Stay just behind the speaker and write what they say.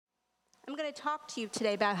I'm going to talk to you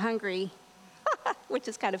today about hungry, which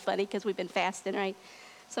is kind of funny because we've been fasting, right?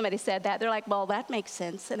 Somebody said that. They're like, well, that makes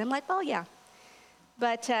sense. And I'm like, well, yeah.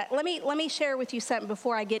 But let me share with you something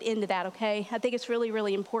before I get into that, okay? I think it's really,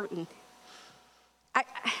 really important.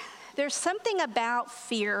 There's something about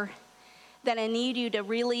fear that I need you to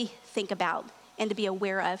really think about and to be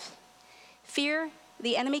aware of. Fear,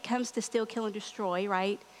 the enemy comes to steal, kill, and destroy,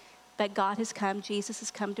 right? But God has come, Jesus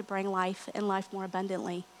has come to bring life and life more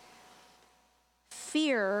abundantly.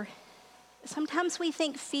 Fear, sometimes we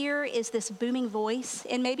think fear is this booming voice,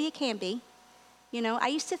 and maybe it can be. You know, I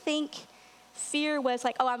used to think fear was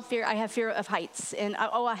like, I have fear of heights, and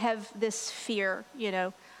I have this fear, you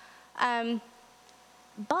know.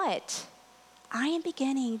 But I am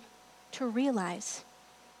beginning to realize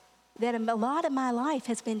that a lot of my life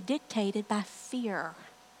has been dictated by fear,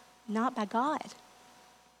 not by God.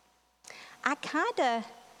 I kind of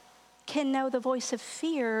can know the voice of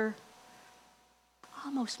fear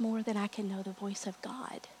almost more than I can know the voice of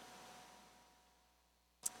God.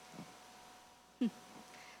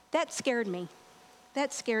 That scared me.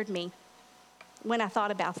 That scared me when I thought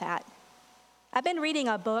about that. I've been reading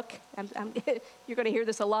a book. You're going to hear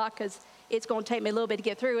this a lot because it's going to take me a little bit to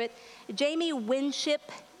get through it. Jamie Winship,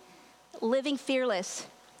 Living Fearless.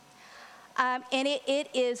 And it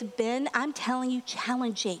has been, I'm telling you,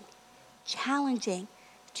 challenging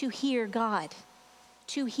to hear God,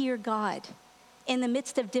 in the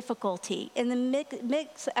midst of difficulty, in the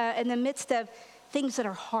midst of things that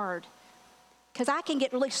are hard. Because I can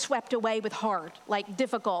get really swept away with hard, like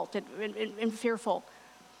difficult and fearful.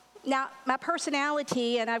 Now, my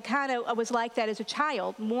personality, and I was like that as a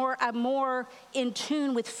child. I'm more in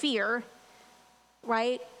tune with fear,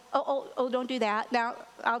 right? Oh, don't do that. Now,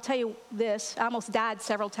 I'll tell you this. I almost died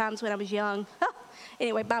several times when I was young.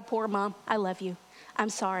 Anyway, my poor mom, I love you. I'm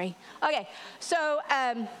sorry. Okay, so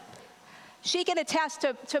she can attest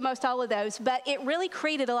to most all of those, but it really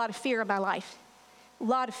created a lot of fear in my life. A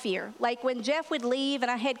lot of fear. Like when Jeff would leave and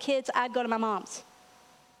I had kids, I'd go to my mom's.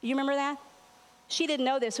 You remember that? She didn't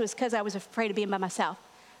know this was because I was afraid of being by myself.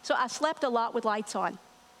 So I slept a lot with lights on.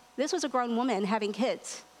 This was a grown woman having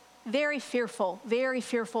kids. Very fearful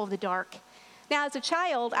of the dark. Now, as a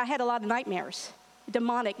child, I had a lot of nightmares,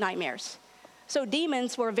 demonic nightmares. So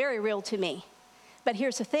demons were very real to me. But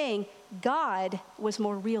here's the thing, God was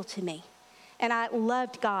more real to me. And I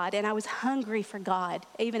loved God, and I was hungry for God,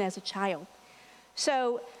 even as a child.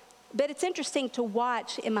 So, but it's interesting to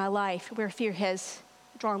watch in my life where fear has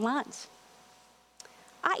drawn lines.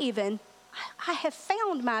 I have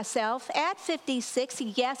found myself at 56,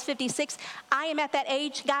 yes, 56. I am at that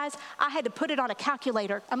age, guys, I had to put it on a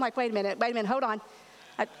calculator. I'm like, wait a minute, hold on.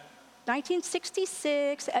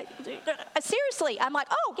 1966, seriously, I'm like,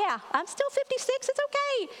 oh yeah, I'm still 56, it's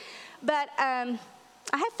okay. But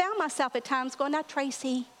I have found myself at times going, now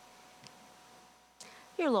Tracy,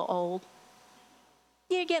 you're a little old.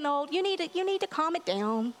 You're getting old, you need to calm it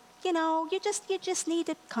down. You know, you just need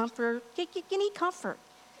to comfort, you need comfort.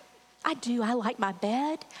 I do. I like my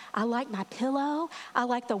bed. I like my pillow. I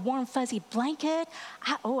like the warm, fuzzy blanket.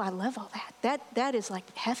 I love all that. That is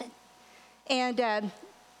like heaven. And,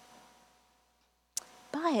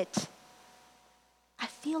 but I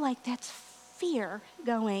feel like that's fear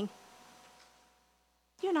going,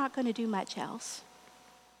 you're not going to do much else.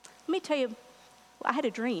 Let me tell you, I had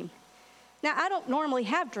a dream. Now, I don't normally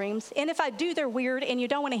have dreams. And if I do, they're weird and you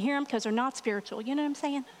don't want to hear them because they're not spiritual. You know what I'm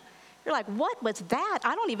saying? You're like, what was that?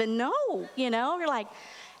 I don't even know, you know? You're like,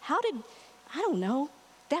 I don't know,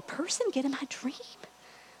 that person get in my dream?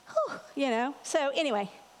 Whew, you know? So anyway,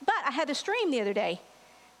 but I had this dream the other day.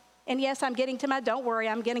 And yes, I'm getting to don't worry,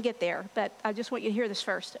 I'm going to get there. But I just want you to hear this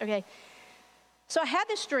first, okay? So I had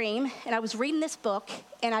this dream, and I was reading this book,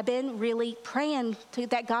 and I've been really praying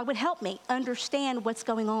that God would help me understand what's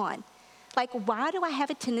going on. Like, why do I have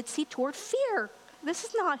a tendency toward fear? This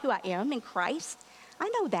is not who I am in Christ. I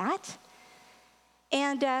know that.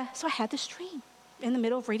 And so I had this dream in the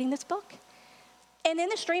middle of reading this book. And in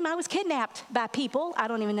this dream, I was kidnapped by people. I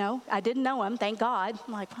don't even know. I didn't know them, thank God.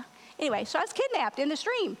 I'm like, what? Anyway, so I was kidnapped in this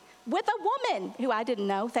dream with a woman who I didn't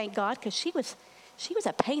know, thank God, because she was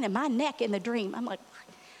a pain in my neck in the dream. I'm like,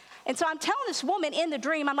 and so I'm telling this woman in the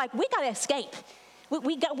dream, I'm like, we got to escape.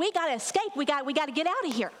 We got to escape. We got to get out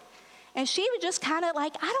of here. And she was just kind of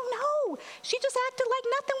like, I don't know. She just acted like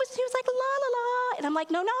nothing was, she was like, la, la, la. And I'm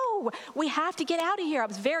like, no, we have to get out of here. I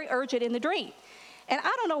was very urgent in the dream. And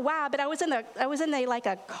I don't know why, but I was in like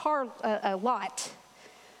a car a lot.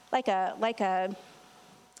 It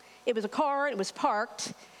was a car, it was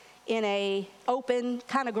parked in a open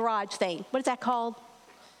kind of garage thing. What is that called?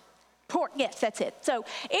 pork, yes, that's it. So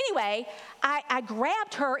anyway, I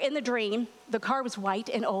grabbed her in the dream. The car was white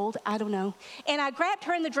and old, I don't know. And I grabbed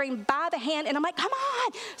her in the dream by the hand, and I'm like, come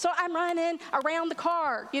on. So I'm running around the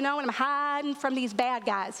car, and I'm hiding from these bad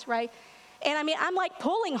guys, right? And I'm like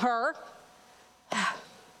pulling her,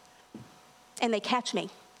 and they catch me.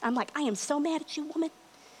 I'm like, I am so mad at you, woman.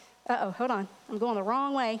 Uh-oh, hold on. I'm going the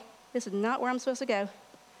wrong way. This is not where I'm supposed to go.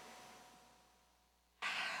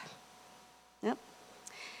 Yep.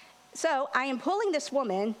 So I am pulling this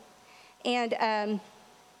woman, and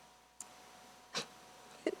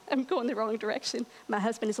I'm going the wrong direction. My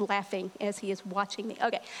husband is laughing as he is watching me.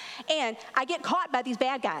 Okay. And I get caught by these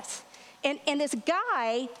bad guys. And this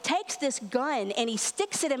guy takes this gun, and he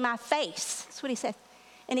sticks it in my face. That's what he said.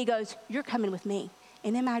 And he goes, you're coming with me.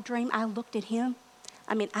 And in my dream, I looked at him.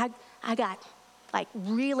 I got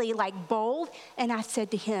really bold, and I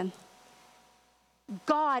said to him,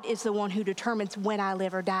 God is the one who determines when I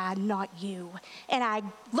live or die, not you. And I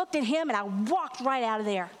looked at him, and I walked right out of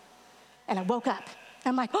there. And I woke up.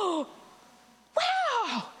 I'm like, oh,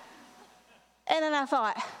 wow. And then I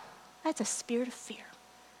thought, that's a spirit of fear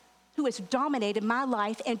who has dominated my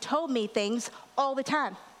life and told me things all the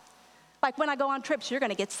time. Like when I go on trips, you're going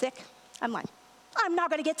to get sick. I'm like, I'm not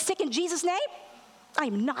going to get sick in Jesus' name. I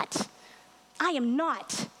am not. I am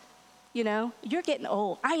not. You're getting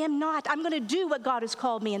old. I am not. I'm going to do what God has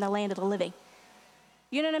called me in the land of the living.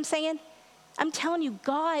 You know what I'm saying? I'm telling you,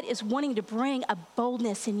 God is wanting to bring a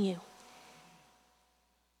boldness in you.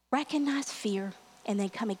 Recognize fear and then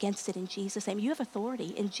come against it in Jesus' name. You have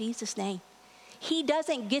authority in Jesus' name. He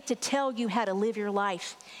doesn't get to tell you how to live your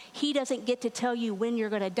life. He doesn't get to tell you when you're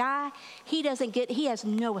going to die. He has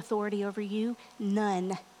no authority over you,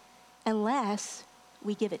 none, unless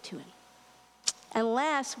we give it to him.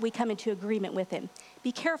 Unless we come into agreement with him.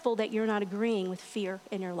 Be careful that you're not agreeing with fear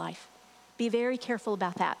in your life. Be very careful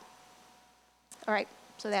about that. All right,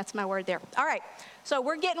 so that's my word there. All right, so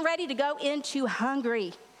we're getting ready to go into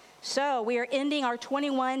hungry. So we are ending our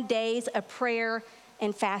 21 days of prayer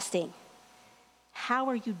and fasting. How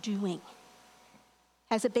are you doing?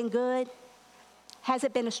 Has it been good? Has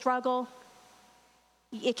it been a struggle?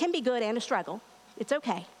 It can be good and a struggle. It's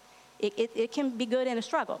okay. It can be good and a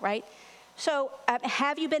struggle, right? So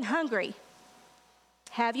have you been hungry?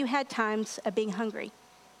 Have you had times of being hungry?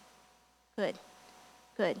 Good.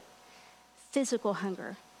 Physical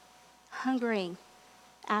hunger. Hungering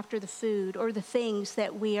after the food or the things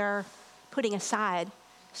that we are putting aside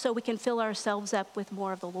so we can fill ourselves up with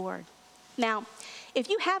more of the Lord. Now, if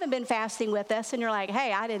you haven't been fasting with us and you're like,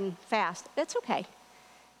 hey, I didn't fast, that's okay.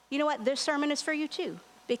 You know what? This sermon is for you too,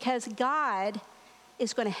 because God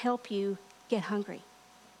is going to help you get hungry.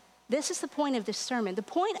 This is the point of this sermon. The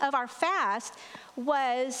point of our fast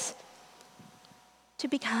was to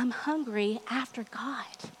become hungry after God.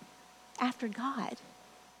 After God.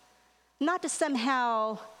 Not to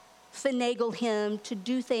somehow finagle him to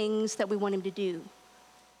do things that we want him to do.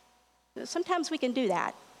 Sometimes we can do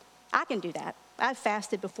that. I can do that. I've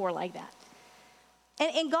fasted before like that.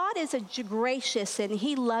 And God is gracious, and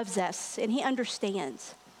he loves us, and he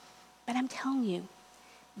understands. But I'm telling you,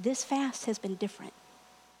 this fast has been different.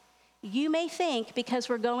 You may think because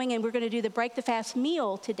we're going and we're going to do the break the fast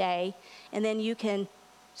meal today, and then you can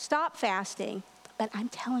stop fasting. But I'm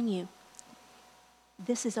telling you,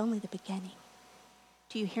 this is only the beginning.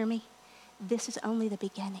 Do you hear me? This is only the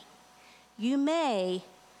beginning. You may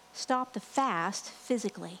stop the fast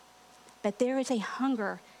physically, but there is a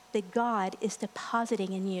hunger that God is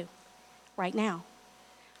depositing in you right now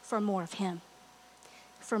for more of him.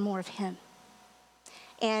 For more of him.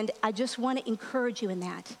 And I just want to encourage you in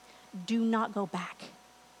that. Do not go back.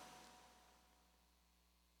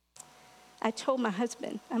 I told my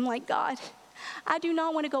husband, I'm like, God, I do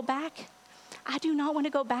not want to go back. I do not want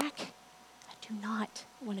to go back. I do not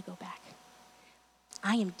want to go back.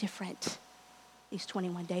 I am different these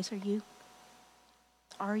 21 days. Are you?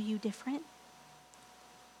 Are you different?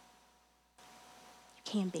 You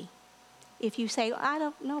can be. If you say, I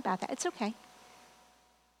don't know about that, it's okay.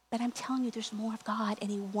 But I'm telling you, there's more of God, and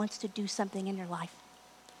he wants to do something in your life.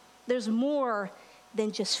 There's more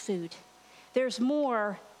than just food. There's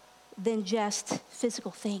more than just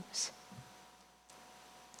physical things.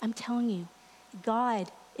 I'm telling you,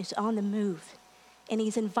 God is on the move, and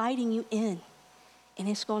he's inviting you in, and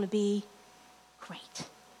it's going to be great.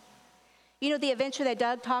 You know the adventure that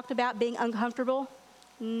Doug talked about, being uncomfortable?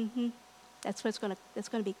 That's what it's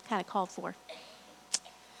going to be kind of called for.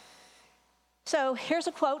 So here's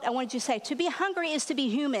a quote I wanted you to say. To be hungry is to be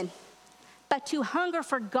human, but to hunger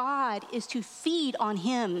for God is to feed on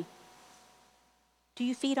him. Do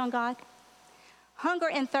you feed on God? Hunger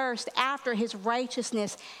and thirst after his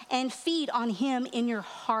righteousness and feed on him in your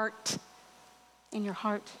heart. In your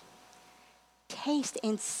heart. Taste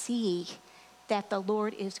and see that the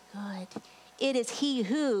Lord is good. It is he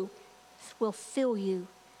who will fill you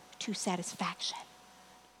to satisfaction.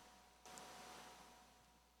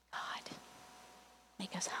 God,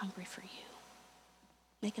 make us hungry for you.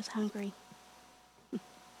 Make us hungry.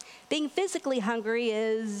 Being physically hungry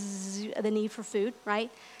is the need for food,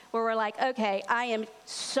 right? Where we're like, okay, I am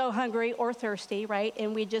so hungry or thirsty, right?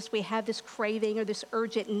 And we have this craving or this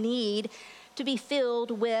urgent need to be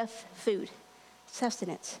filled with food,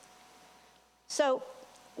 sustenance. So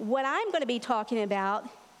what I'm going to be talking about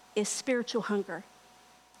is spiritual hunger.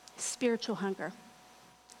 Spiritual hunger.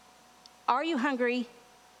 Are you hungry?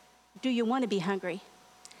 Do you want to be hungry?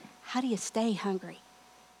 How do you stay hungry?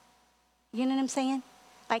 You know what I'm saying?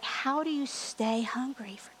 Like, how do you stay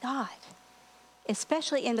hungry for God?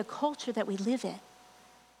 Especially in the culture that we live in.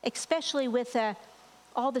 Especially with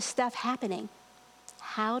all the stuff happening.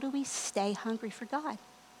 How do we stay hungry for God?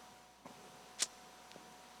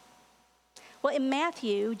 Well, in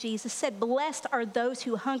Matthew, Jesus said, "Blessed are those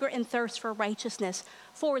who hunger and thirst for righteousness,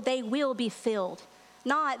 for they will be filled."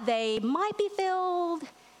 Not they might be filled,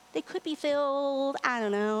 they could be filled. I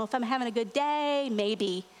don't know. If I'm having a good day,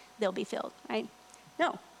 maybe they'll be filled, right?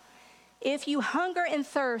 No. If you hunger and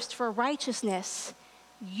thirst for righteousness,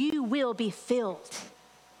 you will be filled.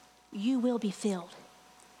 You will be filled.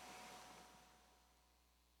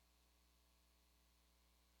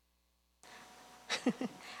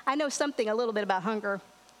 I know something a little bit about hunger,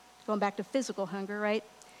 going back to physical hunger, right?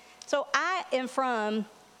 So I am from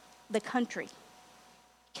the country,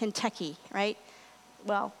 Kentucky, right?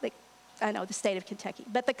 Well, I know the state of Kentucky,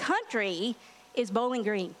 but the country is Bowling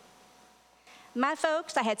Green. My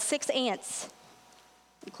folks, I had 6 aunts,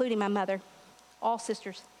 including my mother, all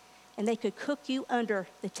sisters, and they could cook you under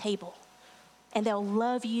the table, and they'll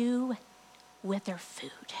love you with their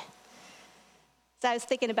food. So I was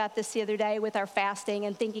thinking about this the other day with our fasting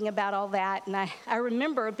and thinking about all that, and I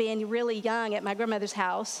remember being really young at my grandmother's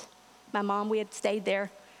house. My mom, we had stayed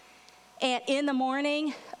there. And in the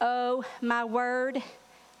morning, oh, my word,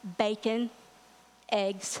 bacon,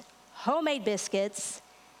 eggs, homemade biscuits,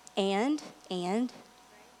 and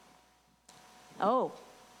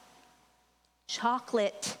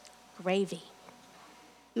chocolate gravy.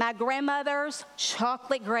 My grandmother's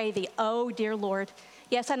chocolate gravy. Oh, dear Lord.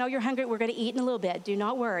 Yes, I know you're hungry. We're going to eat in a little bit. Do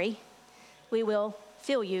not worry. We will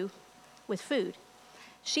fill you with food.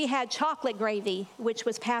 She had chocolate gravy, which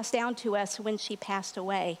was passed down to us when she passed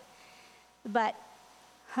away. But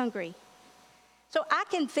hungry. So I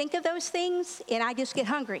can think of those things, and I just get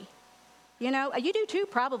hungry. You know, you do too,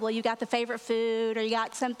 probably. You got the favorite food, or you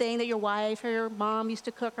got something that your wife or your mom used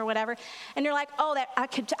to cook or whatever, and you're like, oh, that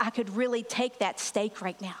I could really take that steak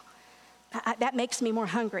right now. That makes me more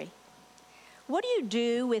hungry. What do you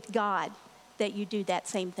do with God that you do that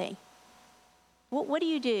same thing? What do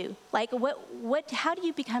you do? Like, how do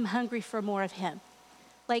you become hungry for more of him?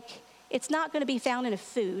 Like, it's not going to be found in a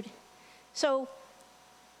food. So,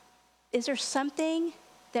 is there something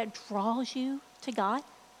that draws you to God?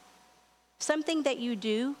 Something that you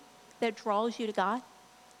do that draws you to God?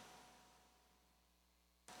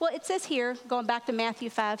 Well, it says here, going back to Matthew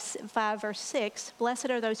 5, verse 6, "Blessed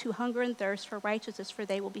are those who hunger and thirst for righteousness, for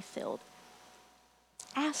they will be filled."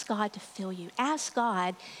 Ask God to fill you. Ask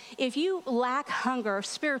God, if you lack hunger,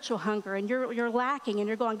 spiritual hunger, and you're lacking, and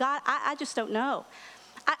you're going, God, I just don't know.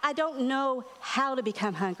 I don't know how to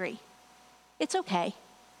become hungry. It's okay,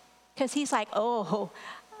 because he's like, oh,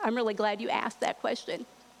 I'm really glad you asked that question.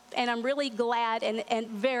 And I'm really glad and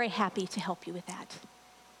very happy to help you with that.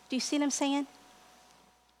 Do you see what I'm saying?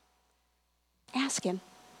 Ask him.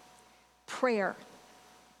 Prayer.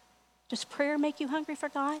 Does prayer make you hungry for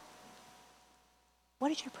God?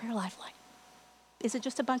 What is your prayer life like? Is it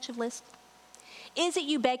just a bunch of lists? Is it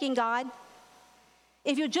you begging God?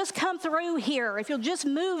 If you'll just come through here, if you'll just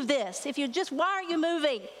move this, why aren't you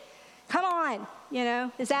moving? Come on,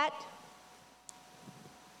 is that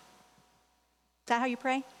how you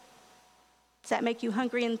pray? Does that make you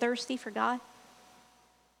hungry and thirsty for God?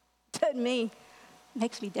 Doesn't me. It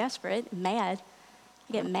makes me desperate and mad.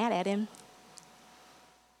 I get mad at him.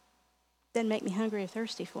 Doesn't make me hungry or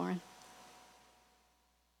thirsty for him.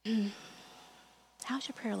 How's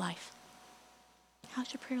your prayer life?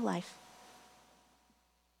 How's your prayer life?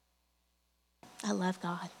 I love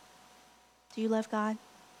God. Do you love God?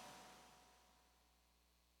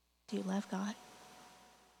 Do you love God?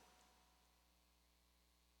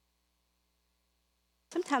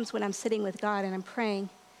 Sometimes when I'm sitting with God and I'm praying,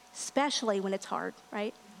 especially when it's hard,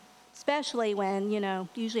 right? Especially when,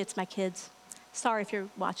 usually it's my kids. Sorry if you're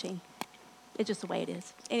watching. It's just the way it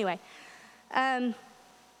is. Anyway, this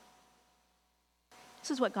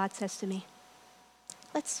is what God says to me.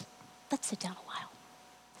 Let's sit down a while.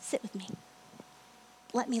 Sit with me.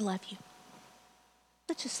 Let me love you.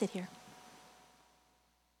 Let's just sit here.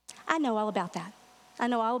 I know all about that. I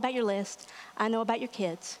know all about your list. I know about your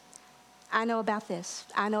kids. I know about this.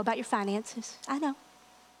 I know about your finances. I know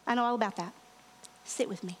all about that. Sit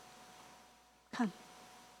with me. Come.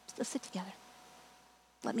 Let's sit together.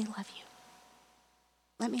 Let me love you.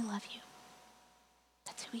 Let me love you.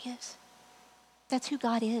 That's who he is. That's who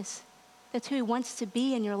God is. That's who he wants to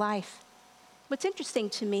be in your life. What's interesting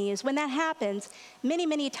to me is when that happens, many,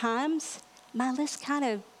 many times, my list kind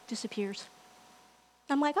of disappears.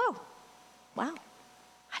 I'm like, oh, wow,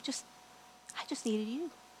 I just needed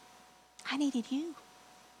you. I needed you.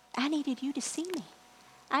 I needed you to see me.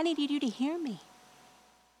 I needed you to hear me.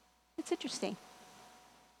 It's interesting.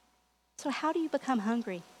 So how do you become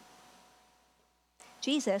hungry?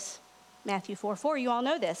 Jesus, Matthew 4:4, you all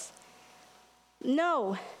know this.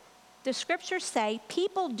 No, the scriptures say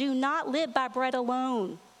people do not live by bread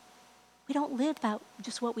alone. We don't live by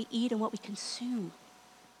just what we eat and what we consume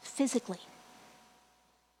physically,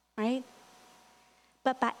 right?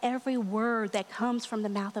 But by every word that comes from the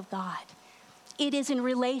mouth of God. It is in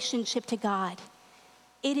relationship to God.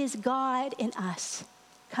 It is God in us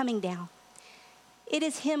coming down. It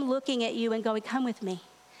is him looking at you and going, come with me.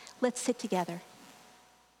 Let's sit together.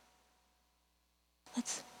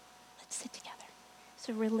 Let's sit together. It's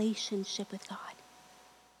a relationship with God.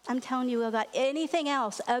 I'm telling you about anything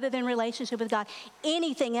else other than relationship with God.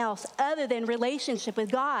 Anything else other than relationship with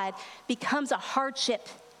God becomes a hardship.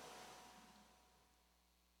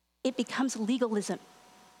 It becomes legalism.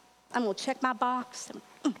 I'm going to check my box.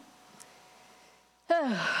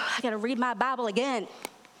 I got to read my Bible again.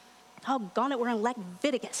 Doggone it, we're in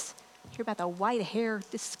Leviticus. Hear about the white hair,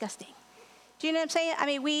 disgusting. Do you know what I'm saying? I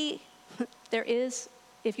mean, there is,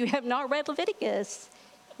 if you have not read Leviticus,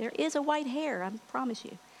 there is a white hair, I promise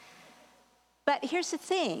you. But here's the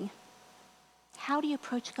thing. How do you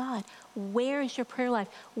approach God? Where is your prayer life?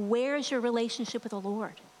 Where is your relationship with the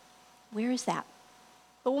Lord? Where is that?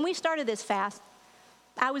 But when we started this fast,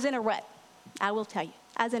 I was in a rut. I will tell you,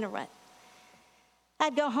 I was in a rut.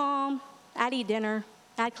 I'd go home, I'd eat dinner,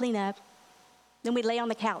 I'd clean up, then we'd lay on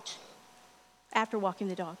the couch after walking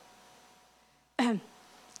the dog.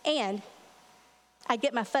 And I'd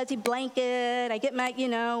get my fuzzy blanket, I'd get my,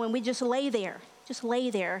 and we just lay there,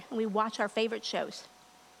 and we watch our favorite shows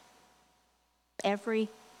every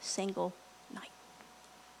single night.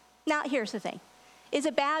 Now, here's the thing. Is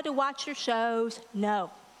it bad to watch your shows?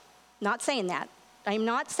 No, not saying that. I'm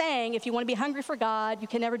not saying if you want to be hungry for God, you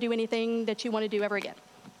can never do anything that you want to do ever again.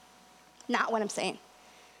 Not what I'm saying.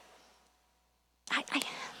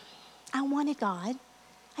 I wanted God.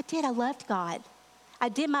 I did. I loved God. I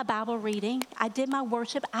did my Bible reading. I did my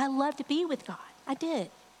worship. I loved to be with God. I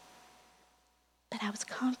did. But I was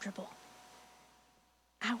comfortable.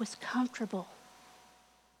 I was comfortable.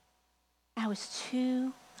 I was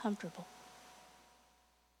too comfortable.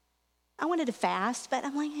 I wanted to fast, but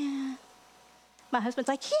I'm like, yeah. My husband's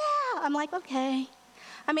like, yeah. I'm like, okay.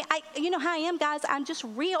 I mean, you know how I am, guys. I'm just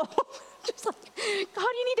real. Just like, God,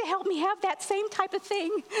 you need to help me have that same type of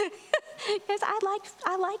thing. Because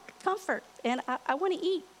I like comfort, and I want to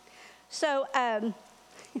eat. So, I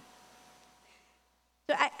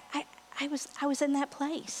was in that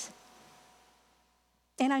place.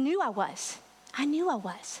 And I knew I was.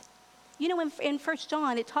 You know, in 1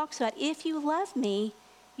 John, it talks about, if you love me,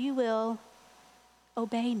 you will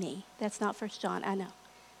obey me. That's not 1 John, I know.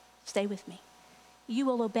 Stay with me. You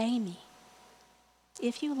will obey me.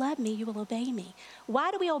 If you love me, you will obey me. Why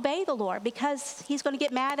do we obey the Lord? Because he's going to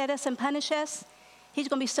get mad at us and punish us? He's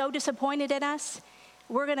going to be so disappointed in us?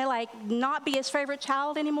 We're going to not be his favorite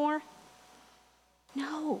child anymore?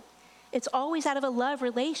 No. It's always out of a love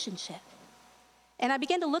relationship. And I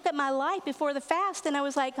began to look at my life before the fast, and I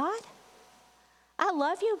was like, God, I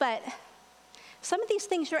love you, but some of these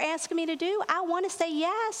things you're asking me to do, I want to say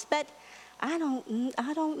yes, but I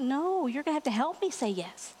don't know. You're going to have to help me say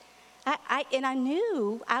yes. And I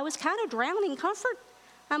knew I was kind of drowning in comfort.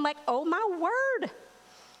 I'm like, oh my word,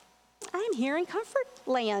 I'm here in comfort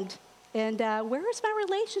land. And where is my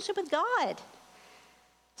relationship with God?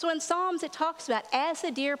 So in Psalms, it talks about, as the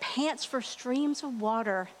deer pants for streams of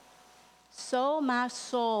water, so my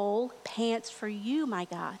soul pants for you, my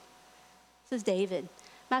God. This is David.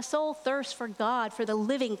 My soul thirsts for God, for the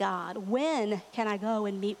living God. When can I go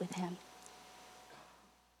and meet with him?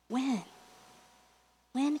 When?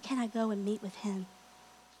 When can I go and meet with him?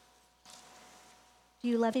 Do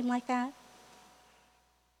you love him like that?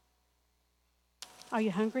 Are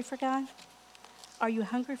you hungry for God? Are you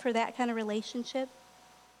hungry for that kind of relationship?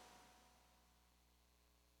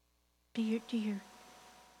 Do you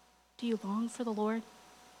long for the Lord?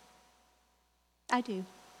 I do.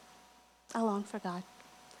 I long for God.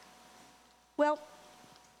 Well,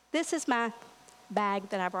 this is my bag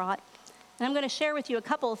that I brought, and I'm going to share with you a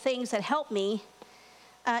couple of things that help me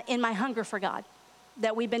in my hunger for God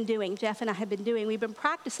that we've been doing. Jeff and I have been doing. We've been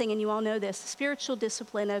practicing, and you all know this, the spiritual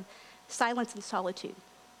discipline of silence and solitude.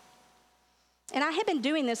 And I have been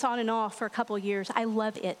doing this on and off for a couple of years. I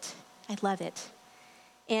love it. I love it.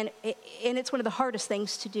 And it's one of the hardest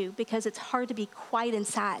things to do because it's hard to be quiet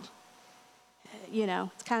inside. You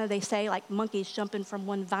know, it's kind of, they say, like monkeys jumping from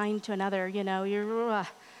one vine to another. You know,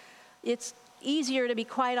 it's easier to be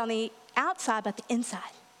quiet on the outside, but the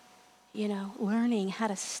inside, you know, learning how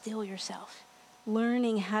to still yourself,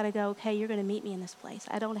 learning how to go, okay, you're going to meet me in this place.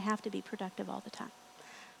 I don't have to be productive all the time.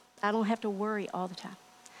 I don't have to worry all the time.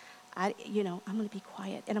 I'm going to be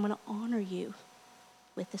quiet, and I'm going to honor you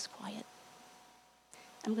with this quiet.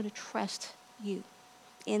 I'm going to trust you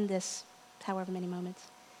in this however many moments.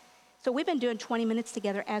 So we've been doing 20 minutes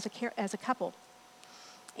together as a couple.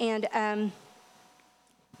 And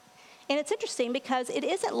it's interesting because it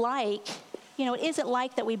isn't like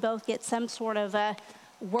that we both get some sort of a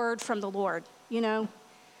word from the Lord, you know.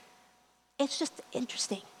 It's just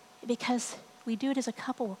interesting because we do it as a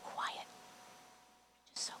couple. We're quiet.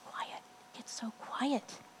 Just so quiet. It gets so quiet.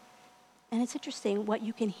 And it's interesting what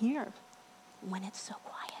you can hear when it's so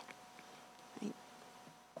quiet. Right?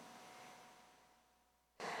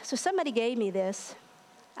 So somebody gave me this.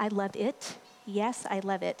 I love it. Yes, I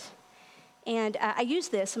love it. And I use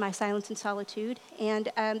this in my silence and solitude.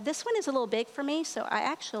 And this one is a little big for me, so I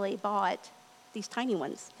actually bought these tiny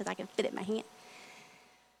ones because I can fit it in my hand.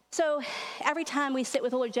 So every time we sit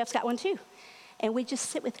with the Lord, Jeff's got one too. And we just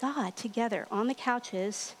sit with God together on the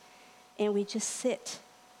couches, and we just sit.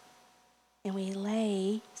 And we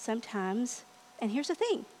lay sometimes. And here's the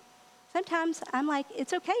thing. Sometimes I'm like,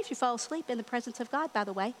 it's okay if you fall asleep in the presence of God, by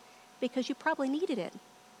the way, because you probably needed it.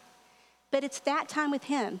 But it's that time with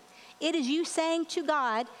him. It is you saying to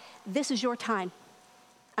God, this is your time.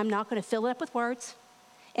 I'm not going to fill it up with words.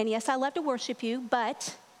 And yes, I love to worship you,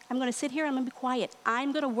 but I'm going to sit here and I'm going to be quiet.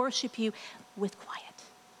 I'm going to worship you with quiet.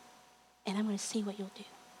 And I'm going to see what you'll do.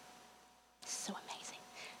 It's so amazing.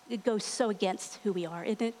 It goes so against who we are,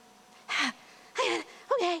 isn't it?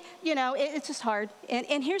 Okay, you know, it's just hard.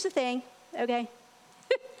 And here's the thing, okay?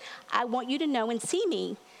 I want you to know and see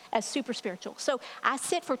me as super spiritual. So I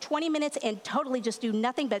sit for 20 minutes and totally just do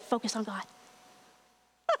nothing but focus on God.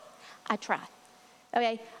 I try,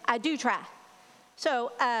 okay? I do try.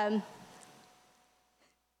 So I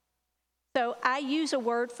use a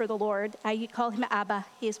word for the Lord. I call him Abba.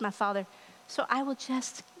 He is my Father. So I will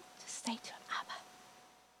just say to him, Abba,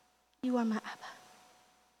 you are my Abba.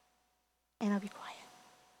 And I'll be quiet.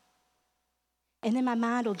 And then my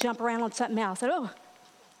mind will jump around on something else. Oh,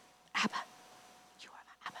 Abba, you are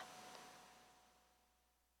my Abba.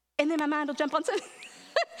 And then my mind will jump on something.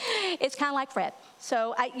 It's kind of like Fred.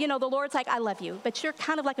 So, the Lord's like, I love you, but you're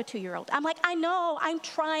kind of like a 2-year-old. I'm like, I know, I'm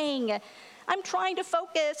trying. I'm trying to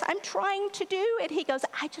focus. I'm trying to do it. He goes,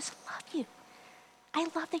 I just love you. I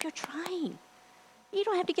love that you're trying. You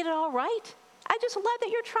don't have to get it all right. I just love that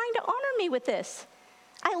you're trying to honor me with this.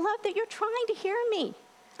 I love that you're trying to hear me.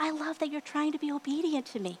 I love that you're trying to be obedient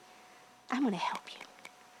to me. I'm going to help you.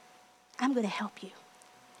 I'm going to help you.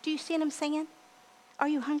 Do you see what I'm saying? Are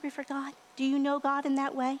you hungry for God? Do you know God in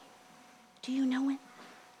that way? Do you know him?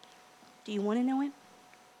 Do you want to know him?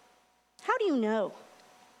 How do you know?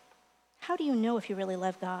 How do you know if you really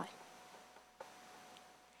love God?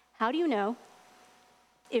 How do you know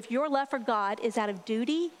if your love for God is out of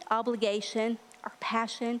duty, obligation, or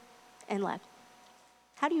passion and love?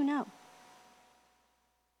 How do you know?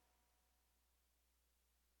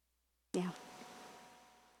 Yeah.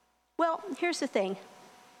 Well, here's the thing.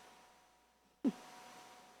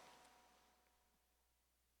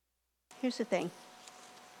 Here's the thing.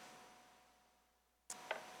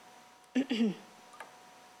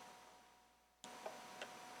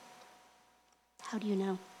 How do you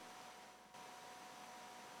know?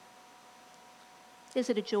 Is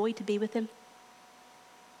it a joy to be with him?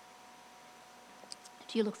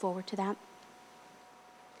 Do you look forward to that?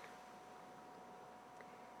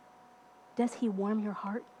 Does he warm your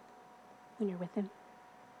heart when you're with him?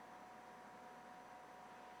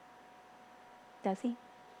 Does he?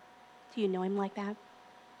 Do you know him like that?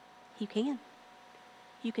 You can.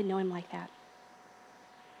 You can know him like that.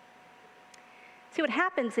 See, what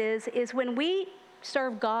happens is when we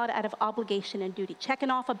serve God out of obligation and duty, checking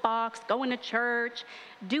off a box, going to church,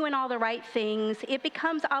 doing all the right things. It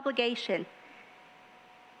becomes obligation.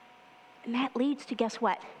 And that leads to, guess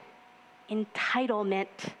what? Entitlement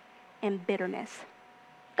and bitterness.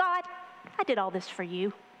 God, I did all this for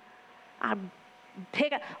you. I'm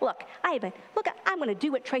going to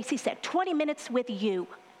do what Tracy said. 20 minutes with you.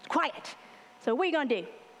 Quiet. So what are you going to do?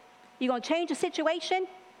 You going to change the situation?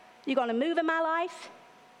 You going to move in my life?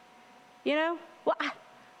 You know? Well,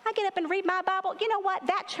 I get up and read my Bible. You know what?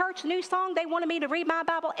 That church new song, they wanted me to read my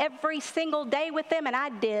Bible every single day with them, and I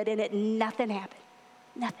did, and nothing happened.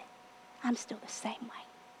 Nothing. I'm still the same way.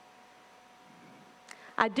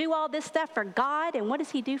 I do all this stuff for God, and what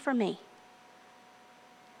does he do for me?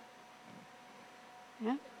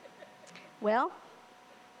 Yeah. Well,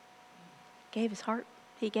 he gave his heart,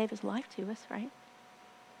 he gave his life to us, right?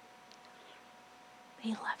 He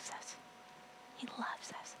loves us. He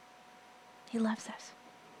loves us. He loves us.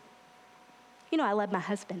 You know, I love my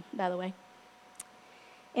husband, by the way.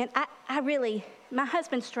 And my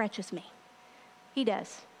husband stretches me. He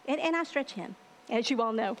does. And I stretch him, as you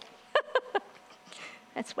all know.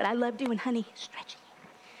 That's what I love doing, honey, stretching you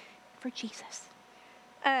for Jesus.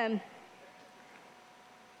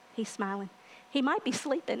 He's smiling. He might be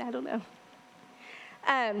sleeping, I don't know.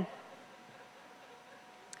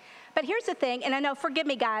 But here's the thing, and I know, forgive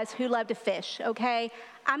me guys who love to fish, okay?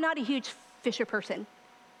 I'm not a huge fisher person,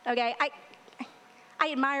 okay?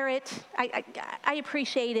 I admire it. I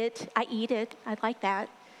appreciate it. I eat it. I like that.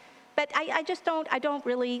 But I don't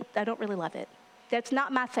really love it. That's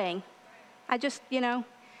not my thing.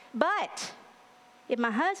 But if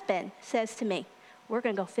my husband says to me, we're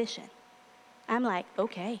going to go fishing, I'm like,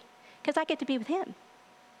 okay, because I get to be with him.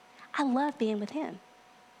 I love being with him.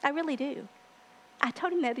 I really do. I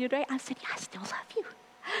told him that the other day. I said, yeah, I still love you.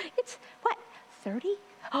 It's, 30?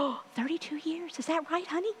 Oh, 32 years. Is that right,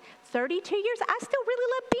 honey? 32 years. I still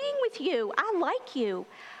really love being with you. I like you.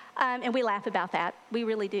 And we laugh about that. We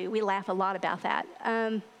really do. We laugh a lot about that.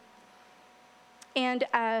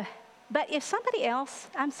 But if somebody else,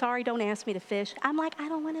 I'm sorry, don't ask me to fish, I'm like, I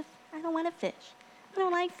don't want to fish. I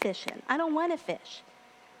don't like fishing. I don't want to fish.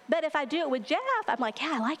 But if I do it with Jeff, I'm like,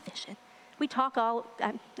 yeah, I like fishing. We talk I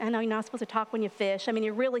know you're not supposed to talk when you fish. I mean,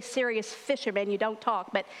 you're really serious fishermen, you don't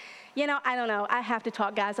talk. But, I don't know. I have to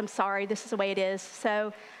talk, guys. I'm sorry. This is the way it is.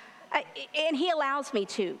 So, and he allows me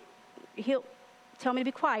to. He'll tell me to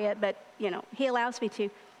be quiet, but, he allows me to.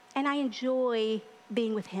 And I enjoy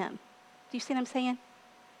being with him. Do you see what I'm saying?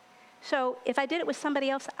 So if I did it with somebody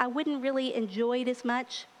else, I wouldn't really enjoy it as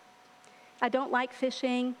much. I don't like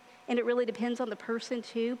fishing, and it really depends on the person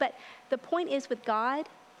too. But the point is with God,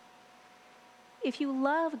 if you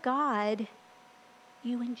love God,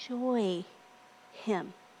 you enjoy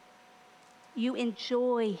him. You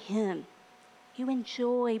enjoy him. You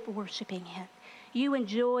enjoy worshiping him. You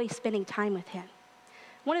enjoy spending time with him.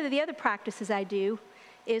 One of the other practices I do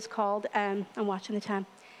is called, I'm watching the time,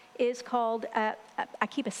 I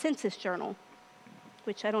keep a census journal,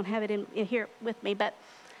 which I don't have it in here with me, but,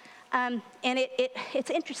 and it's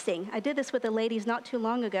interesting. I did this with the ladies not too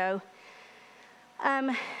long ago.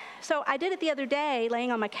 So I did it the other day,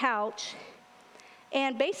 laying on my couch,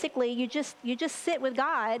 and basically you just sit with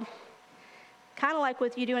God, kind of like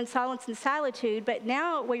what you do in Silence and Solitude, but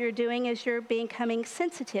now what you're doing is you're becoming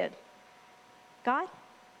sensitive. God,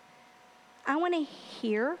 I want to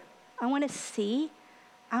hear, I want to see,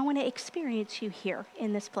 I want to experience you here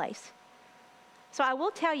in this place. So I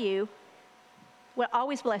will tell you what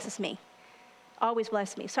always blesses me. Always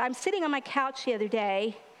blesses me. So I'm sitting on my couch the other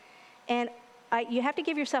day, and you have to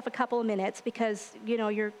give yourself a couple of minutes because,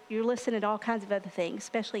 you're listening to all kinds of other things,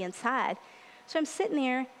 especially inside. So I'm sitting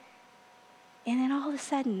there, and then all of a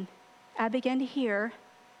sudden, I began to hear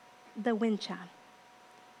the wind chime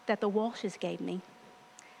that the Walshes gave me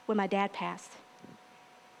when my dad passed.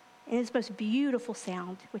 And it's the most beautiful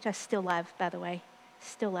sound, which I still love, by the way,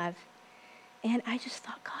 still love. And I just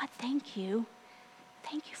thought, God, thank you.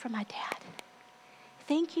 Thank you for my dad.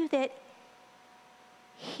 Thank you that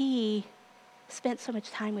he spent so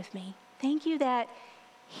much time with me. Thank you that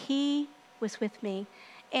he was with me.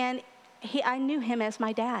 And I knew him as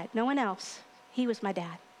my dad, no one else. He was my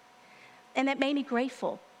dad. And that made me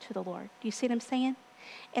grateful to the Lord. Do you see what I'm saying?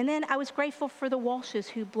 And then I was grateful for the Walshes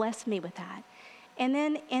who blessed me with that. And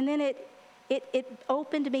then it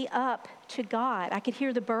opened me up to God. I could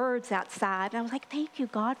hear the birds outside. And I was like, thank you,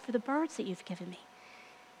 God, for the birds that you've given me.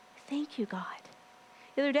 Thank you, God.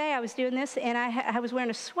 The other day I was doing this, and I was wearing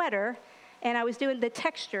a sweater, and I was doing the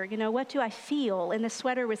texture, what do I feel? And the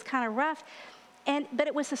sweater was kind of rough. But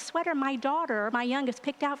it was a sweater my daughter, my youngest,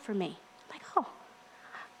 picked out for me. I'm like,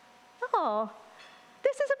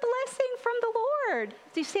 This is a blessing from the Lord.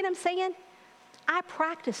 Do you see what I'm saying? I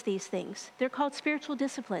practice these things. They're called spiritual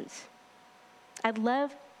disciplines. I'd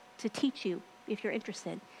love to teach you if you're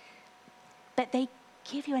interested. But they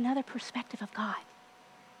give you another perspective of God.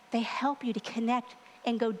 They help you to connect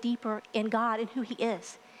and go deeper in God and who He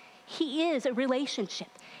is. He is a relationship.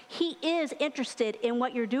 He is interested in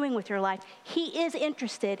what you're doing with your life. He is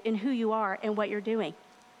interested in who you are and what you're doing.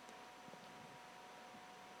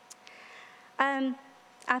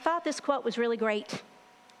 I thought this quote was really great.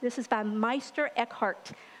 This is by Meister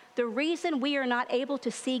Eckhart. The reason we are not able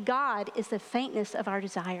to see God is the faintness of our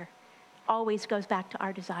desire. Always goes back to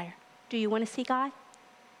our desire. Do you want to see God?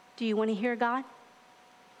 Do you want to hear God?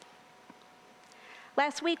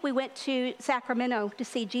 Last week we went to Sacramento to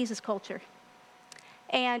see Jesus Culture.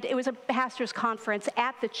 And it was a pastor's conference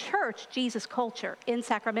at the church, Jesus Culture, in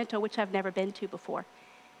Sacramento, which I've never been to before.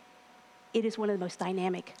 It is one of the most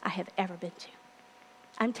dynamic I have ever been to.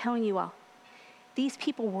 I'm telling you all, these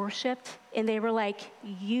people worshiped, and they were like,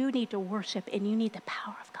 you need to worship, and you need the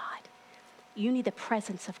power of God. You need the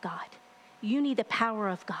presence of God. You need the power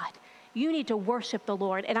of God. You need to worship the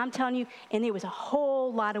Lord. And I'm telling you, and there was a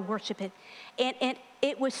whole lot of worshiping. And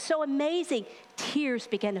it was so amazing. Tears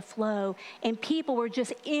began to flow, and people were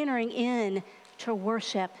just entering in to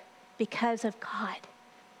worship because of God.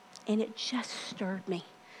 And it just stirred me.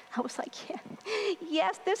 I was like,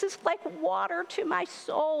 yes, this is like water to my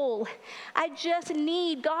soul. I just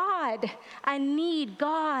need God. I need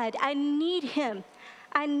God. I need Him.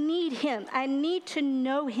 I need Him. I need to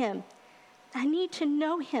know Him. I need to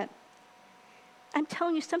know Him. I'm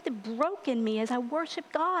telling you, something broke in me as I worship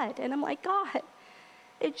God. And I'm like, God,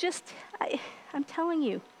 I'm telling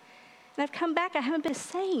you. And I've come back, I haven't been the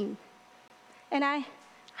same. And I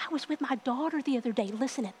was with my daughter the other day.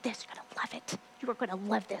 Listen to this, you're gonna love it. You are gonna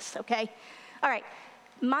love this, okay? All right,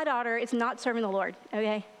 my daughter is not serving the Lord,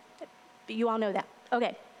 okay? You all know that.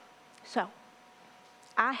 Okay, so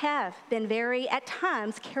I have been very, at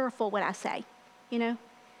times, careful what I say, you know?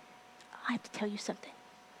 I have to tell you something.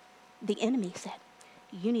 The enemy said,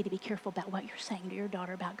 you need to be careful about what you're saying to your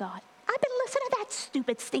daughter about God. I've been listening to that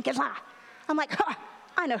stupid stinking lie. I'm like,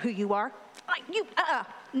 I know who you are. Like,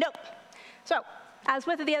 nope. So I was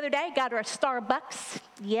with her the other day, got her a Starbucks.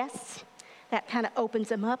 Yes, that kind of opens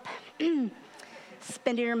them up.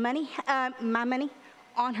 Spending her money, my money,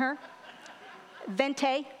 on her.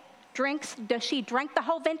 Venti drinks. Does she drink the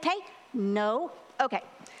whole Venti? No. Okay.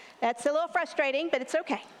 That's a little frustrating, but it's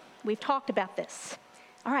okay. We've talked about this.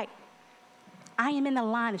 All right. I am in the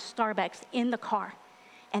line of Starbucks in the car,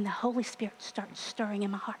 and the Holy Spirit starts stirring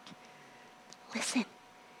in my heart. Listen,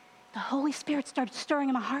 the Holy Spirit started stirring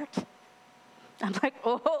in my heart. I'm like,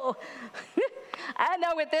 oh, I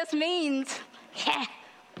know what this means.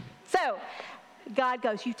 So God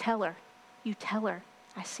goes, you tell her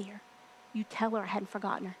I see her. You tell her I hadn't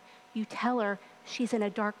forgotten her. You tell her she's in a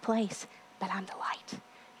dark place, but I'm the light.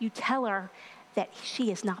 You tell her that she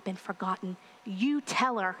has not been forgotten. You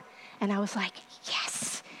tell her. And I was like,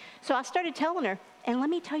 yes. So I started telling her, and let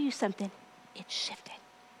me tell you something. It shifted.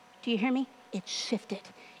 Do you hear me? It shifted.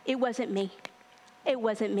 It wasn't me. It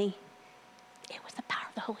wasn't me. It was the power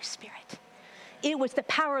of the Holy Spirit. It was the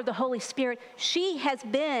power of the Holy Spirit. She has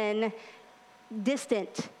been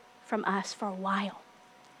distant from us for a while.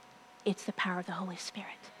 It's the power of the Holy Spirit.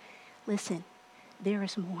 Listen, there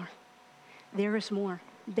is more. There is more.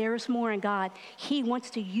 There is more in God. He wants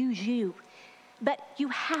to use you. But you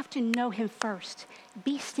have to know Him first.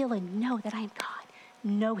 Be still and know that I am God.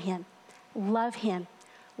 Know Him. Love Him.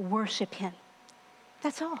 Worship Him.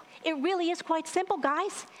 That's all. It really is quite simple,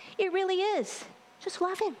 guys. It really is. Just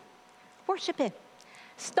love Him. Worship Him.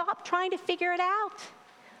 Stop trying to figure it out.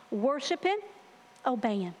 Worship Him.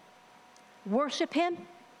 Obey Him. Worship Him.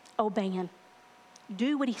 Obey Him.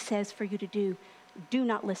 Do what He says for you to do. Do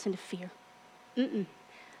not listen to fear.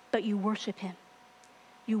 But you worship Him.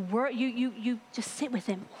 You just sit with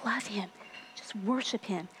Him. Love Him. Just worship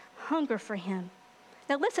Him. Hunger for Him.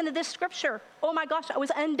 Now listen to this scripture. Oh my gosh, I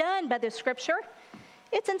was undone by this scripture.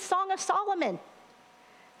 It's in Song of Solomon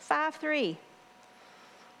 5:3.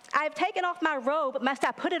 I have taken off my robe, must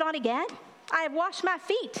I put it on again? I have washed my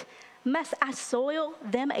feet, must I soil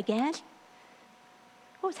them again?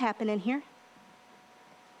 What was happening here?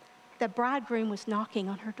 The bridegroom was knocking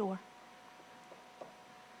on her door.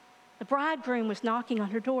 The bridegroom was knocking on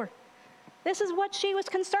her door. This is what she was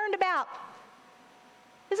concerned about.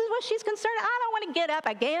 This is what she's concerned. I don't want to get up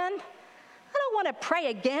again. I don't want to pray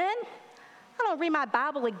again. I don't read my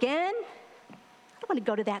Bible again. I don't want to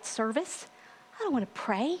go to that service. I don't want to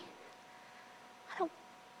pray.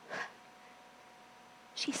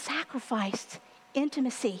 She sacrificed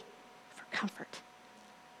intimacy for comfort.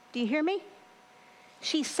 Do you hear me?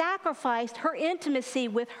 She sacrificed her intimacy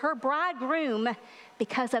with her bridegroom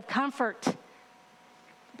because of comfort.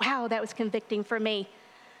 Wow, that was convicting for me.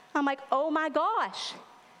 I'm like, oh my gosh.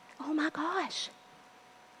 Oh my gosh.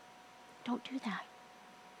 Don't do that.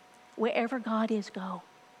 Wherever God is, go.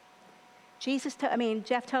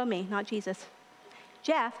 Jeff told me, not Jesus.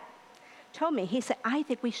 Jeff told me, he said, I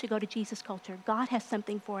think we should go to Jesus Culture. God has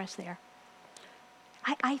something for us there.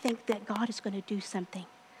 I think that God is going to do something.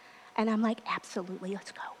 And I'm like, absolutely,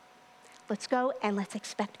 let's go. Let's go and let's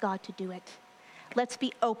expect God to do it. Let's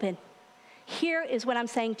be open. Here is what I'm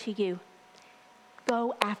saying to you.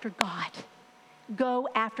 Go after God. Go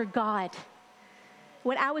after God.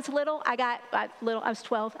 When I was little, I was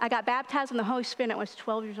 12. I got baptized in the Holy Spirit when I was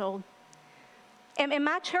 12 years old. And in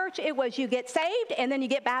my church, it was you get saved and then you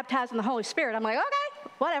get baptized in the Holy Spirit. I'm like, okay,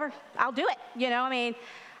 whatever, I'll do it.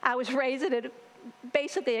 I was raised at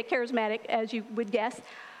basically a charismatic, as you would guess,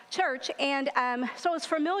 church. And so I was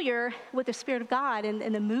familiar with the Spirit of God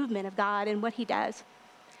and the movement of God and what he does.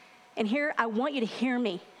 And here, I want you to hear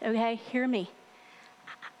me, okay? Hear me.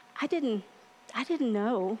 I didn't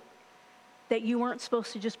know that you weren't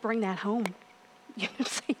supposed to just bring that home. You know what I'm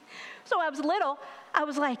saying? So I was little, I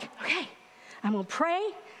was like, okay, I'm going to pray,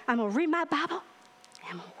 I'm going to read my Bible,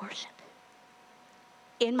 and I'm going to worship.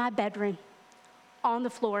 In my bedroom, on the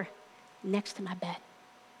floor, next to my bed.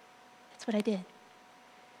 That's what I did.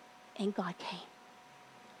 And God came.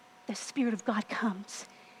 The Spirit of God comes.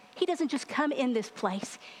 He doesn't just come in this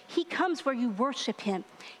place. He comes where you worship him.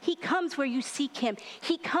 He comes where you seek him.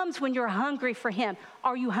 He comes when you're hungry for him.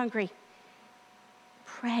 Are you hungry?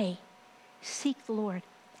 Pray. Seek the Lord.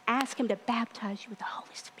 Ask him to baptize you with the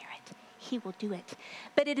Holy Spirit. He will do it.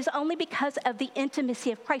 But it is only because of the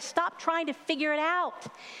intimacy of Christ. Stop trying to figure it out.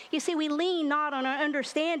 You see, we lean not on our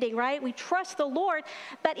understanding, right? We trust the Lord,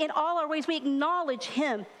 but in all our ways we acknowledge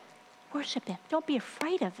him. Worship him. Don't be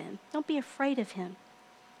afraid of him. Don't be afraid of him.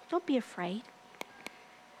 Don't be afraid.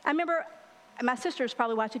 I remember, my sister's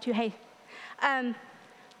probably watching too. Hey, and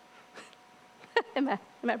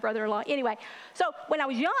my brother-in-law. Anyway, so when I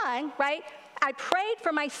was young, right, I prayed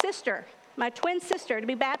for my sister, my twin sister, to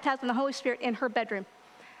be baptized in the Holy Spirit in her bedroom.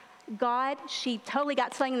 She totally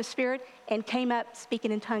got slain in the Spirit and came up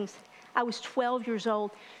speaking in tongues. I was 12 years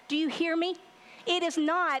old. Do you hear me? It is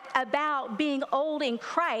not about being old in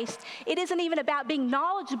Christ. It isn't even about being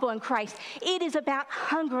knowledgeable in Christ. It is about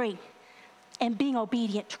hungry and being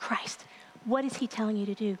obedient to Christ. What is he telling you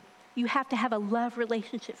to do? You have to have a love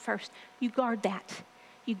relationship first. You guard that.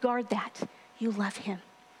 You guard that. You love him.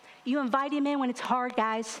 You invite him in when it's hard,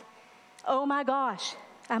 guys. Oh my gosh.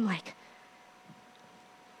 I'm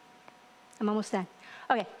almost done.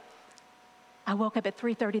 Okay. I woke up at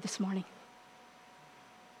 3:30 this morning.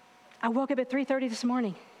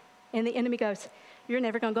 And the enemy goes, you're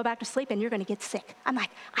never going to go back to sleep and you're going to get sick. I'm like,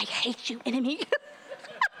 I hate you, enemy.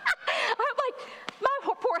 I'm like, my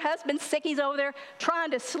poor husband's sick. He's over there trying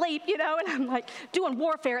to sleep, and I'm like doing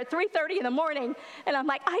warfare at 3:30 in the morning. And I'm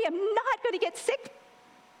like, I am not going to get sick.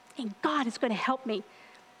 And God is going to help me.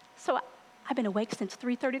 So I've been awake since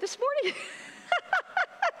 3:30 this morning.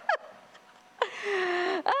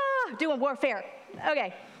 Doing warfare.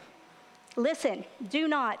 Okay. Listen, do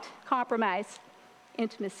not compromise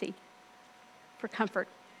intimacy for comfort.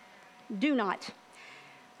 Do not.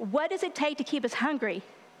 What does it take to keep us hungry?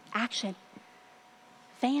 Action.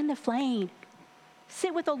 Fan the flame.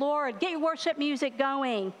 Sit with the Lord. Get your worship music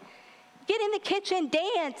going. Get in the kitchen,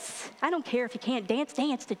 dance. I don't care if you can't dance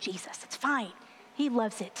to Jesus. It's fine. He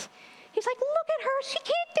loves it. He's like, look at her. She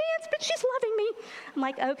can't dance, but she's loving me. I'm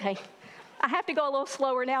like, okay. I have to go a little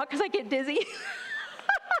slower now because I get dizzy.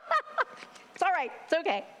 It's all right. It's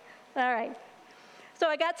okay. All right. So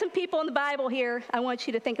I got some people in the Bible here I want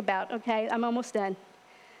you to think about, okay? I'm almost done.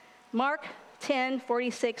 Mark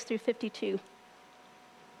 10:46 through 52.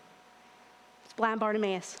 It's blind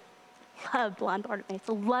Bartimaeus. Love blind Bartimaeus.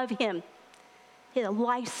 Love him. He had a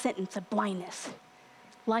life sentence of blindness.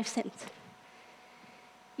 Life sentence.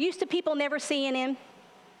 Used to people never seeing him,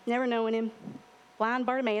 never knowing him. Blind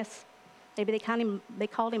Bartimaeus. Maybe they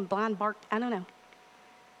called him blind Bart. I don't know.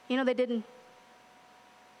 They didn't.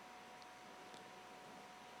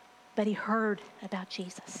 But he heard about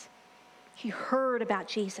Jesus. He heard about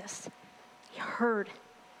Jesus. He heard.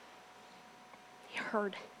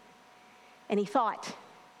 And he thought,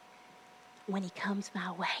 when he comes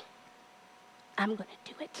my way, I'm going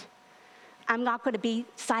to do it. I'm not going to be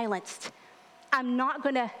silenced. I'm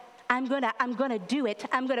going to do it.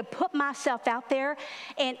 I'm going to put myself out there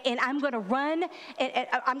and I'm going to run and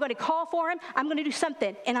I'm going to call for him. I'm going to do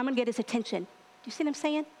something and I'm going to get his attention. Do you see what I'm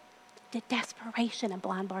saying? The desperation of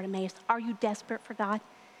blind Bartimaeus. Are you desperate for God?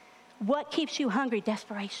 What keeps you hungry?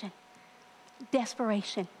 Desperation.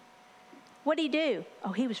 Desperation. What did he do?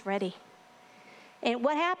 Oh, he was ready. And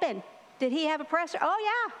what happened? Did he have a pressure? Oh,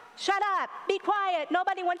 yeah. Shut up. Be quiet.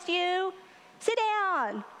 Nobody wants you. Sit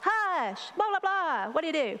down. Hush. Blah, blah, blah. What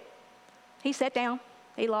did he do? He sat down.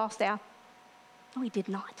 He lost down. No, he did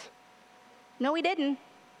not. No, he didn't.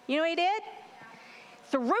 You know what he did?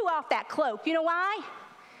 Threw off that cloak. You know why?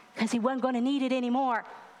 Because he wasn't going to need it anymore.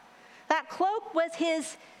 That cloak was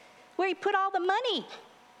where he put all the money.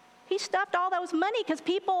 He stuffed all those money because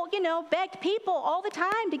people, begged people all the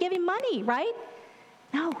time to give him money, right?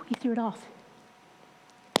 No, he threw it off.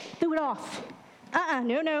 Threw it off.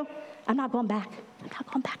 No. I'm not going back. I'm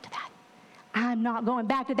not going back to that. I'm not going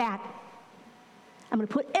back to that. I'm going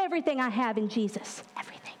to put everything I have in Jesus.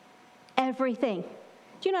 Everything. Everything.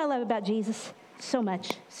 Do you know what I love about Jesus? So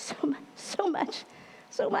much. So much. So much.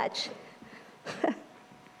 So much.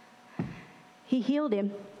 He healed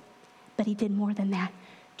him, but he did more than that.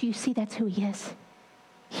 Do you see that's who he is?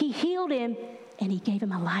 He healed him, and he gave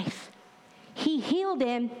him a life. He healed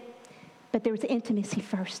him, but there was intimacy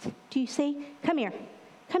first. Do you see? Come here.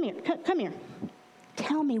 Come here. Come here.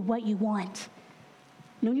 Tell me what you want.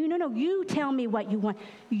 No. You tell me what you want.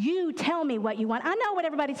 You tell me what you want. I know what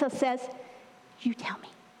everybody else says. You tell me.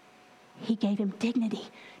 He gave him dignity.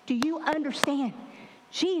 Do you understand?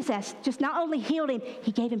 Jesus just not only healed him,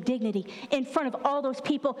 he gave him dignity in front of all those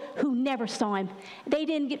people who never saw him. They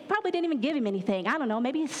probably didn't even give him anything. I don't know.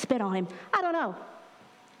 Maybe he spit on him. I don't know.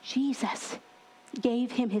 Jesus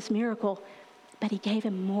gave him his miracle, but he gave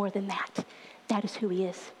him more than that. That is who he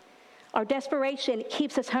is. Our desperation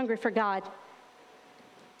keeps us hungry for God.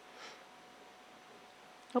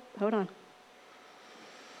 Oh, hold on.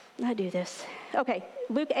 I do this. Okay,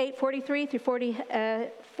 Luke 8:43 through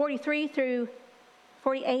 43 through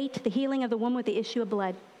 48, the healing of the woman with the issue of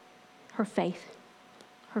blood. Her faith.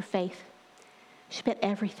 She spent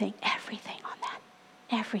everything on that.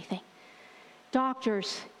 Everything.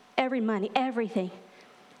 Doctors, every money, everything.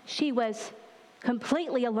 She was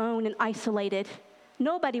completely alone and isolated.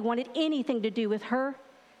 Nobody wanted anything to do with her.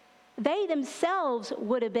 They themselves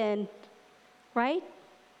would have been, right?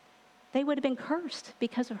 They would have been cursed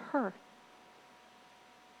because of her.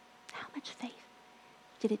 How much faith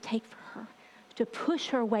did it take for her to push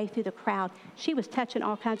her way through the crowd? She was touching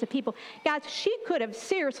all kinds of people. Guys, she could have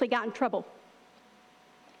seriously gotten in trouble.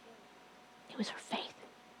 It was her faith.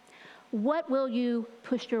 What will you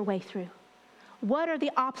push your way through? What are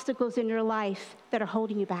the obstacles in your life that are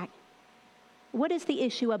holding you back? What is the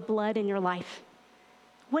issue of blood in your life?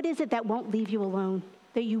 What is it that won't leave you alone,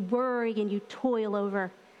 that you worry and you toil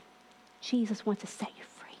over? Jesus wants to set you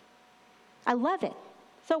free. I love it.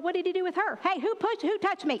 So what did he do with her? Hey, who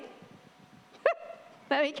touched me?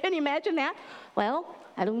 I mean, can you imagine that? Well,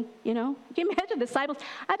 can you imagine the disciples?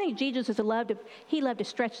 I think Jesus loved to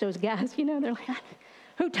stretch those guys. They're like,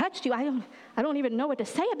 who touched you? I don't even know what to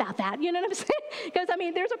say about that. You know what I'm saying? Because,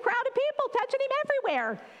 there's a crowd of people touching him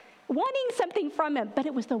everywhere, wanting something from him. But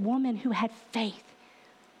it was the woman who had faith,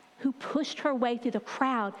 who pushed her way through the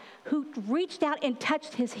crowd, who reached out and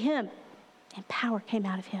touched his hem, and power came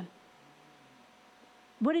out of him.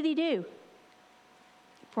 What did he do?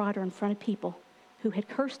 He brought her in front of people who had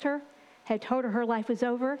cursed her, had told her life was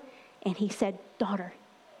over, and he said, daughter,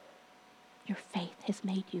 your faith has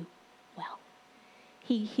made you well.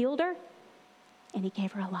 He healed her, and he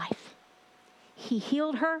gave her a life. He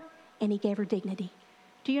healed her, and he gave her dignity.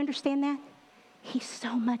 Do you understand that? He's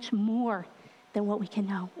so much more than what we can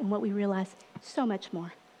know and what we realize. So much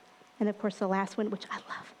more. And of course, the last one, which I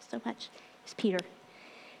love so much, is Peter.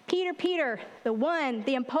 Peter,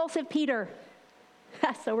 the impulsive Peter.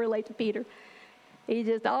 I so relate to Peter. He's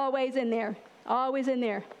just always in there.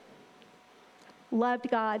 Loved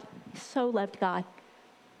God. So loved God.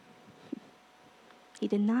 He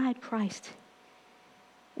denied Christ.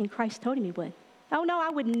 And Christ told him he would. Oh, no, I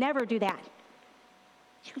would never do that.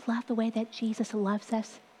 Do you love the way that Jesus loves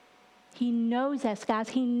us? He knows us, guys.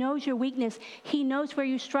 He knows your weakness. He knows where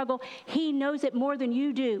you struggle. He knows it more than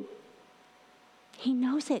you do. He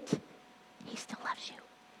knows it. He still loves you.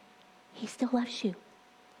 He still loves you.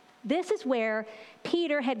 This is where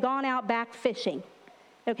Peter had gone out back fishing,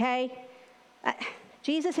 okay?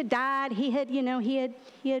 Jesus had died. He had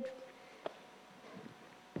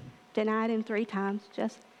denied him 3 times.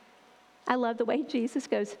 I love the way Jesus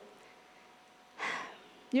goes,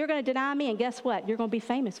 you're going to deny me, and guess what? You're going to be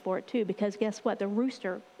famous for it too, because guess what? The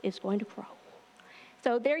rooster is going to crow.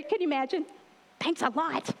 So there, can you imagine? Thanks a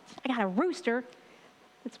lot. I got a rooster.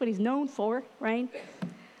 That's what he's known for, right?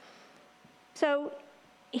 So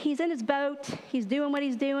he's in his boat. He's doing what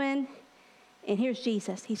he's doing. And here's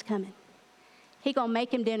Jesus. He's coming. He's going to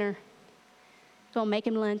make him dinner. So make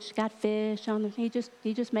him lunch. Got fish on him. He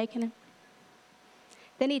just making him.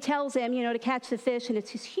 Then he tells him, to catch the fish, and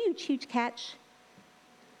it's this huge, huge catch.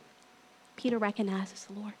 Peter recognizes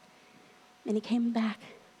the Lord, and he came back.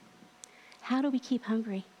 How do we keep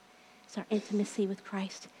hungry? It's our intimacy with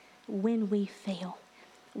Christ. When we fail,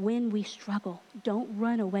 when we struggle, don't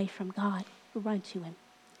run away from God. Run to him.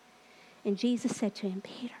 And Jesus said to him,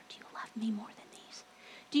 Peter, do you love me more than these?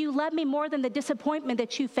 Do you love me more than the disappointment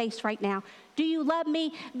that you face right now? Do you love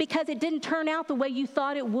me because it didn't turn out the way you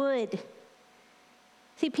thought it would?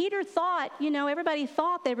 See, Peter thought, everybody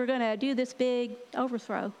thought they were going to do this big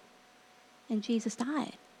overthrow. And Jesus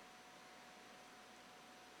died.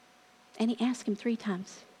 And he asked him 3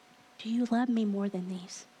 times, do you love me more than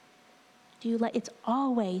these? It's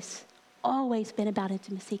always been about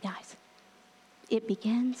intimacy, guys. It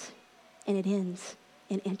begins and it ends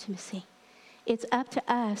in intimacy. It's up to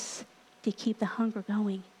us to keep the hunger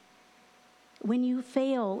going. When you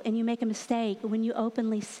fail and you make a mistake, when you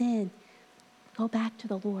openly sin, go back to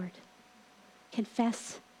the Lord.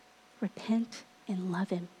 Confess, repent, and love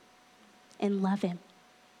him. And love him.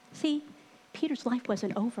 See, Peter's life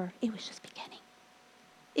wasn't over. It was just beginning.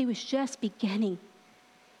 It was just beginning.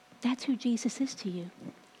 That's who Jesus is to you.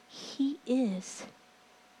 He is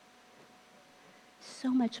so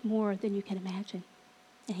much more than you can imagine.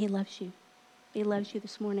 And he loves you. He loves you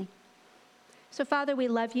this morning. So, Father, we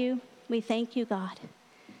love you. We thank you, God.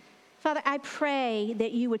 Father, I pray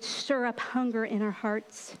that you would stir up hunger in our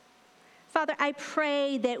hearts. Father, I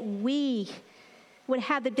pray that we would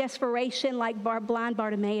have the desperation like blind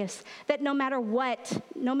Bartimaeus, that no matter what,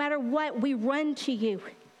 we run to you.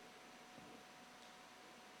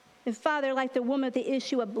 And Father, like the woman with the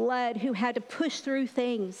issue of blood who had to push through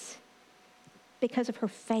things because of her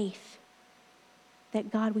faith,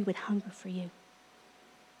 that God, we would hunger for you.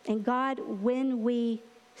 And God, when we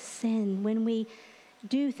sin, when we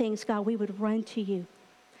do things, God, we would run to you.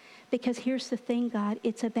 Because here's the thing, God,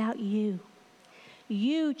 it's about you.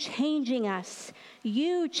 You changing us.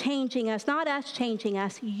 You changing us, not us changing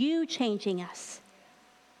us, you changing us.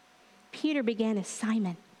 Peter began as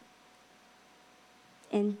Simon.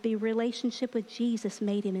 And the relationship with Jesus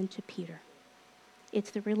made him into Peter.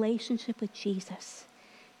 It's the relationship with Jesus.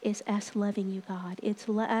 It's us loving you, God. It's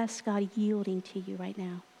us, God, yielding to you right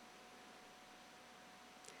now.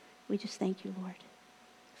 We just thank you, Lord.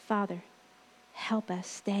 Father, help us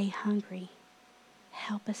stay hungry.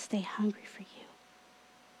 Help us stay hungry for you.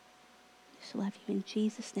 Just love you in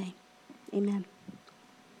Jesus' name. Amen.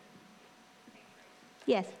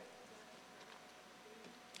 Yes.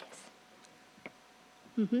 Yes.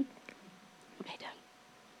 Okay, Doug.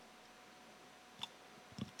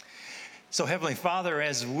 So, Heavenly Father,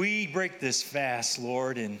 as we break this fast,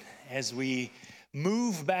 Lord, and as we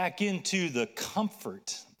move back into the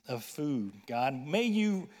comfort of food, God, may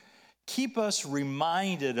you keep us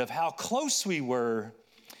reminded of how close we were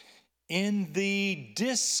in the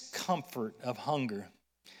discomfort of hunger.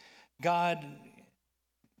 God,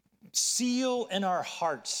 seal in our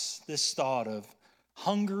hearts this thought of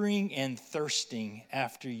hungering and thirsting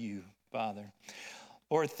after you, Father.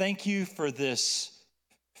 Lord, thank you for this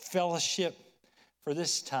fellowship, for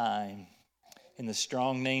this time. In the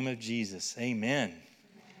strong name of Jesus, amen.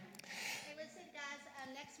 Hey, listen,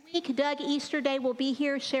 guys, next week, Doug Easterday will be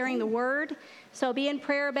here sharing the word. So be in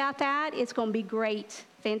prayer about that. It's going to be great.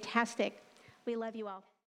 Fantastic. We love you all.